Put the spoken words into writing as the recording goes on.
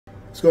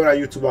What's going on,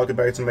 YouTube? Welcome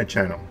back to my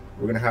channel.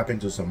 We're gonna hop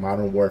into some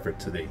Modern Warfare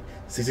today.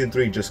 Season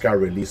 3 just got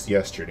released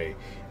yesterday,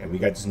 and we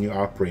got this new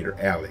operator,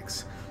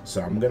 Alex.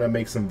 So I'm gonna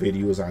make some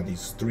videos on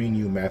these 3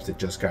 new maps that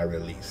just got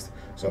released.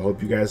 So I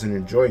hope you guys are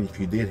enjoying. If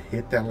you did,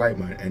 hit that like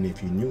button, and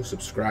if you're new,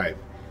 subscribe.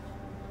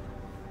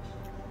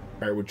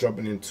 Alright, we're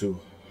jumping into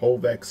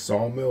Hovec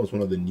Sawmill. It's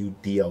one of the new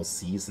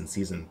DLCs in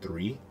Season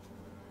 3.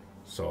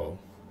 So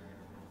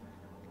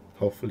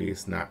hopefully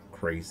it's not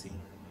crazy.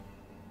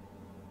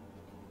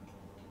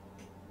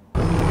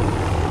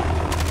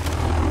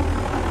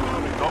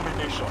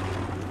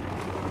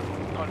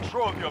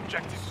 Control the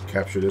objectives.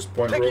 Capture this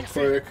point real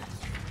quick.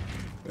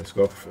 Let's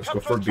go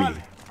for B.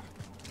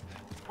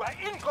 We're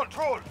in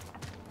control.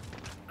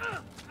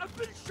 I've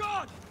been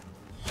shot.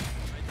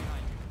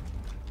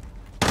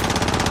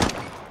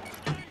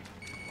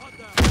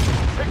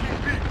 Taking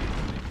B.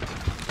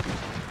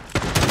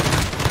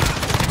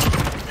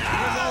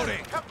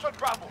 Reloading. Captured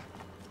Bravo.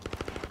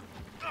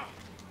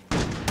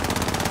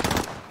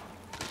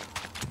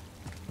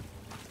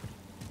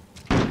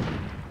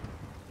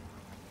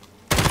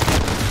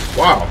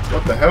 Wow,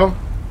 what the hell?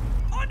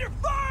 Under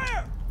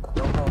fire!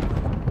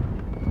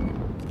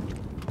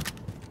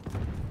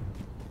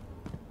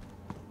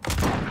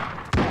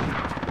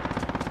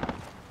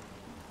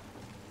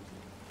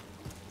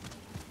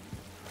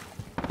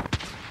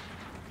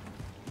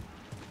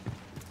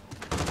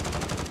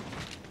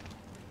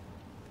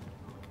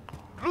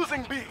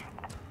 Losing B.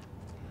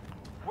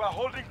 We're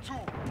holding 2.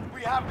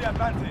 We have the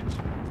advantage.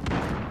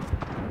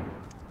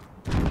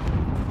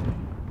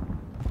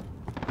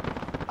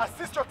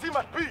 Assist your team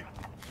at B.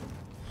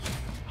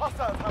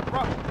 Hostiles have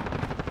Bravo.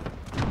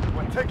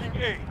 We're taking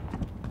A.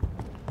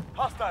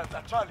 Hostiles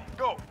at Charlie.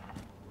 Go.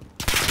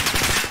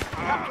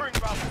 Capturing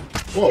Bravo.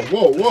 Whoa,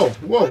 whoa, whoa,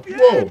 whoa,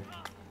 whoa.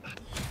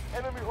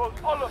 Enemy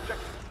holds all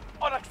objectives.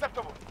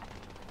 Unacceptable.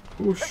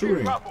 Who's Taking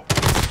shooting? Bravo.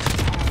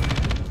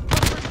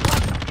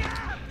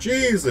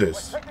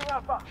 Jesus. We're taking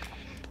Alpha.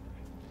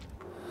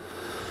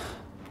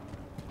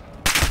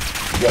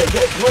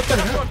 What the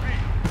hell?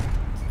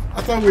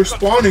 I thought we were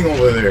spawning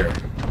over there.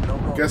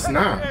 Guess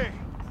not.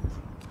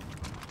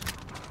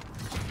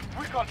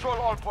 We control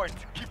all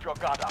points. Keep your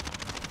guard up.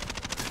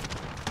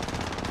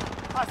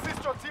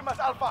 Assist your team at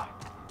Alpha.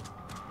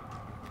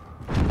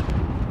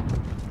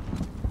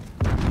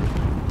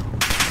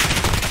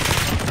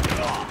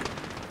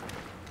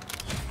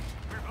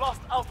 We've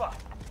lost Alpha.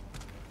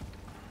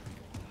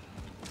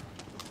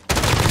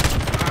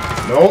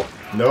 Nope,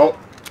 nope.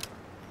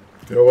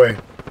 Get away.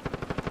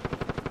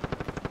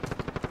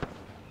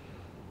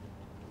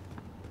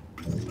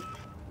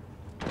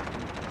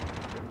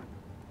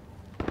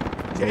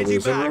 Go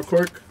lose it real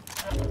quick.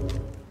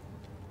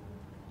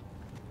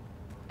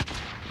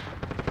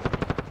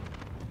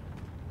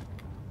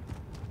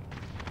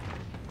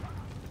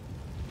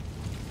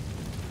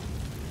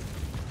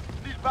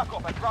 Need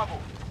backup at Bravo.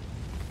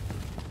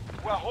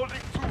 We're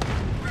holding 2.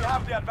 We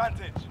have the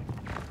advantage.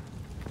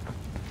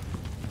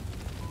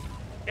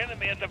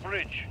 Enemy at the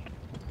bridge.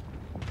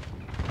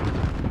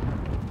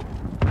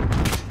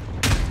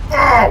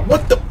 Oh,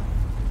 what the?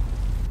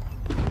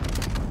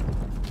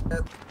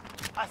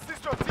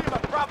 Assist your team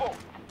at Bravo.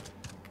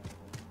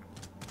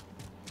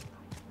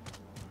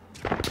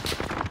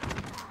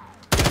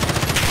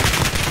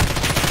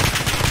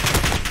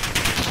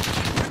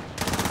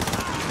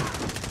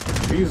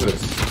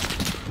 Jesus.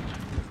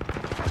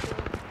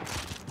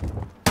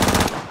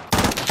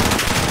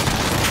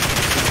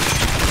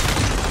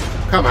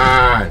 Come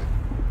on.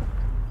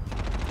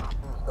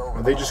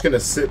 Are they just gonna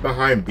sit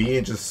behind B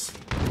and just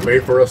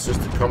wait for us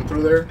just to come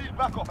through there? Need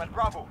backup at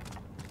Bravo.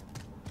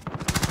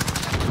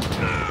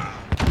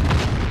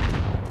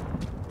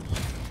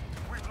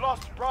 We've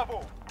lost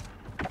Bravo.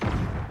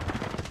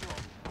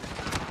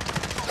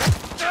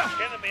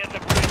 Enemy at the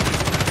bridge.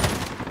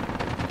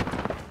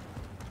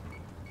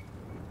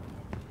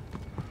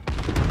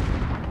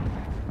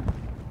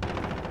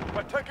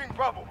 We're taking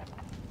Bravo.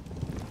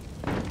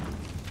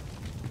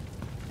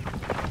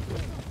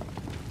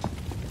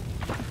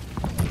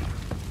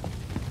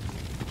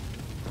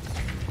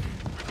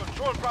 We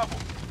control Bravo.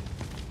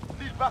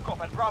 Need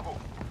backup at Bravo.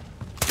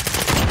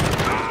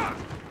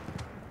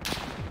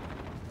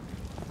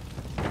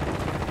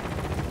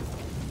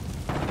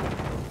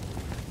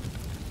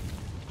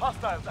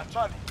 Hostiles at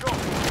Charlie. Go.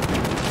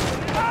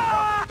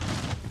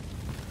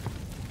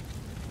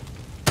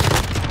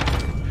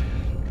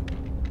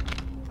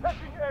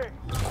 Taking A.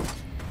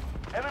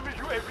 Enemy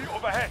UAV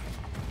overhead.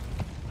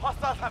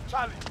 Hostiles have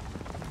Charlie.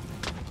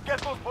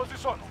 Get those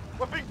positions.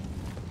 We're taking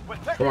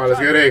Come on, let's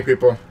Charlie. get A,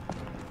 people.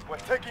 We're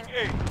taking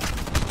A.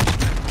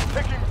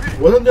 Taking B.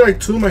 Wasn't there like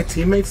 2 of my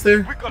teammates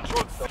there? We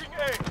control taking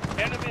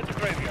A. Enemy at the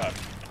graveyard.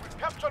 We've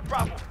captured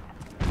Bravo.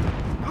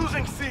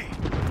 Losing C.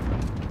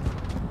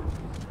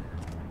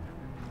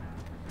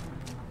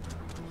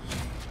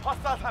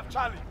 Hostiles have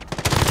Charlie.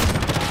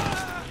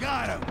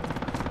 Got him.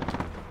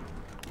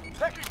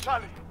 Taking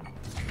Charlie.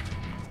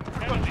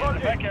 We control A.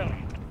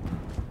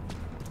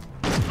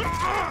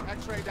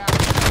 X-ray down.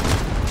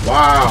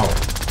 Wow.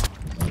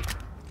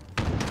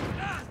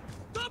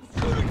 Stop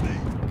shooting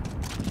me!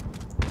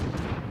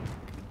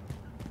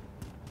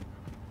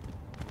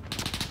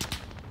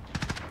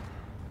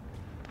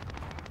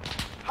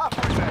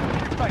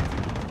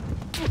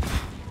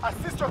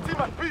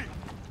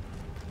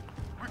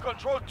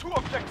 control 2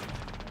 objectives.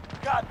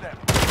 Guard them.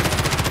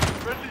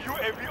 Friendly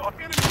UAV on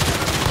enemy.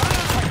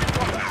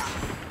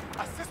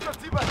 Assist your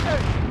team at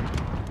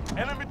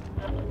A.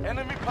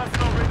 Enemy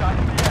personal radar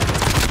in the air.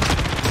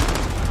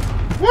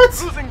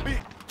 What? Losing B.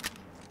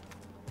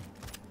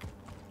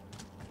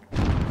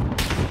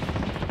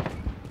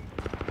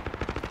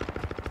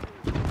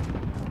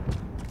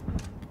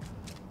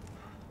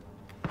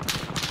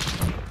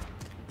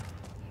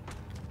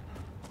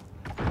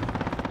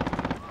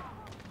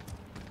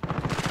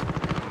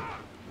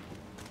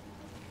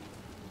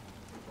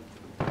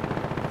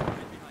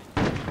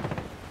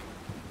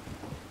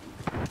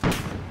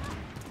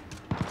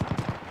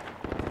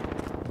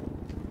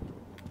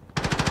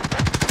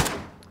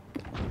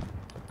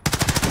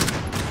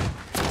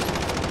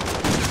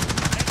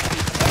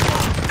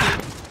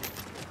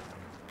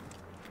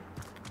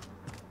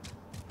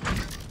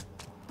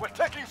 We're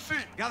taking C.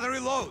 Gotta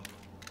reload.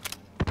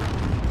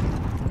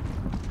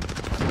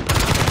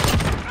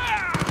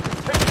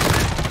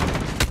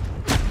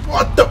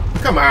 What the?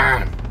 Come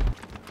on.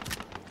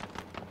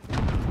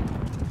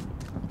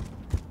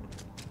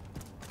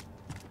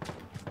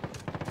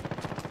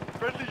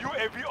 Friendly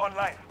UAV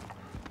online.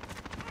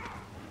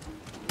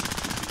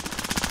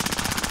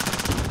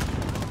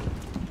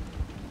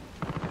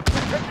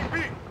 Taking B.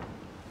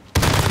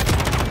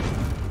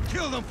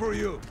 Kill them for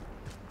you.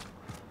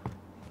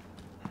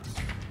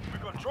 We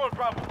control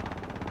Bravo.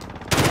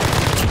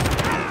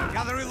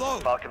 Gotta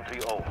reload. Falcon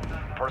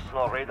 3-0.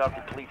 Personal radar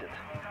depleted.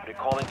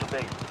 Recalling to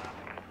base.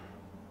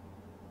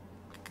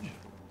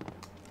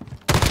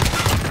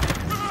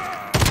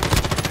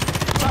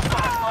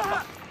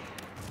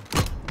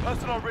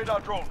 Personal radar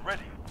drone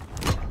ready.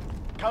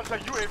 Counter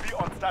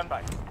UAV on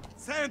standby.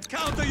 Send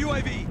counter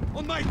UAV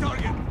on my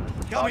target.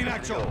 Coming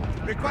actual.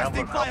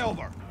 Requesting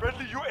flyover.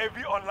 Friendly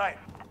UAV online.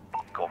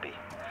 Copy.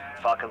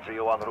 Falcon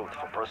 3-0 en route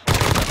for personal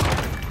radar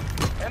coverage.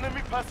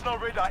 Enemy personal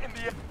radar in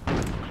the air.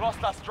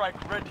 Cluster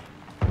strike ready.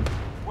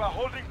 We're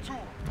holding 2.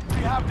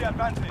 We have the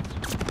advantage.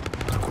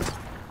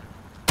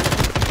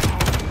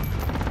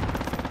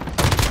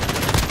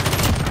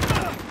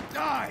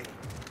 Die.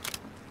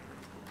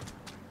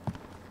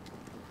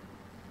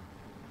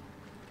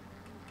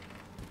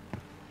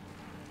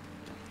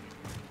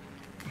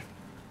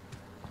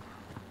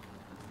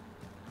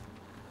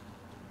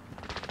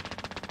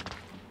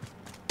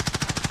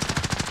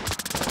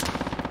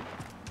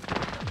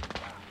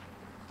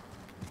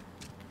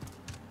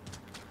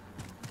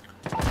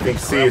 I think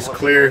C is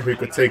clear. We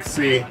could take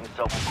C.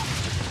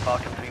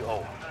 Falcon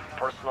 3-0.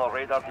 Personal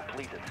radar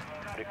depleted.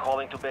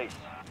 Recalling to base.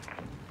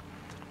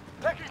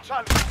 Taking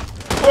Charlie.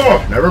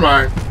 Oh, never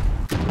mind.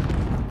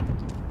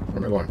 Where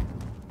am I going?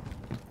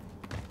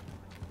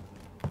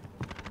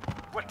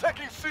 We're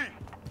taking C.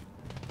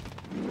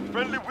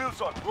 Friendly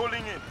Wilson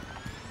rolling in.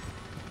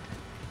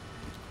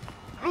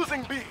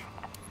 Losing B.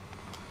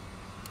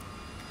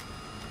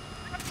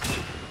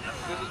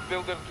 This is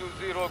Builder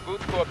 2-0.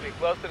 Good copy.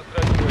 Cluster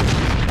strike away.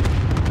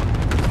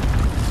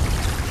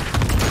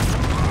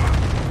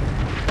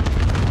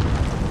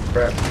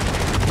 Crap.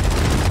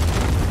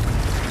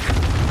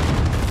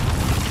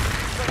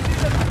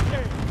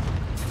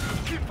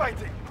 Keep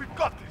fighting. We've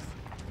got this.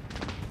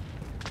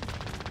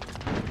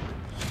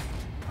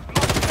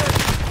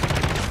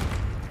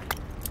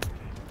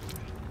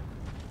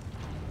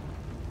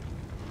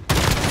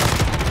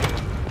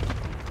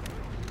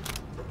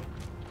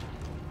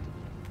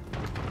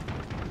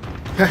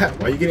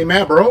 Why are you getting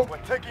mad, bro? We're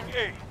taking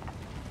A.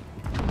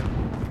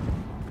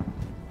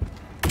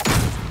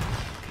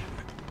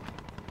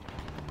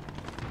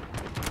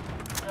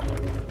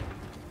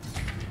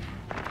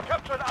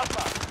 Captured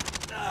Alpha.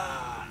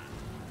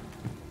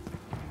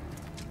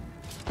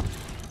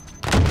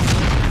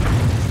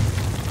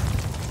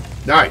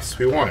 Nice,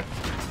 we won.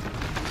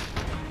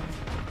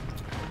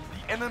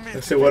 The enemy.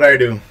 Let's see what I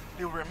do.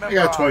 They'll I remember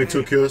got our 22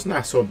 name. kills,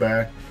 not so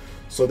bad.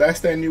 So that's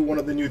that one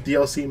of the new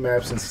DLC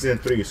maps in Season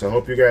 3. So I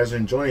hope you guys are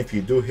enjoying. If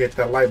you do, hit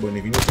that like button.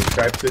 If you need to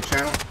subscribe to the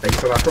channel,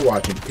 thanks a lot for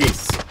watching.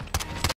 Peace.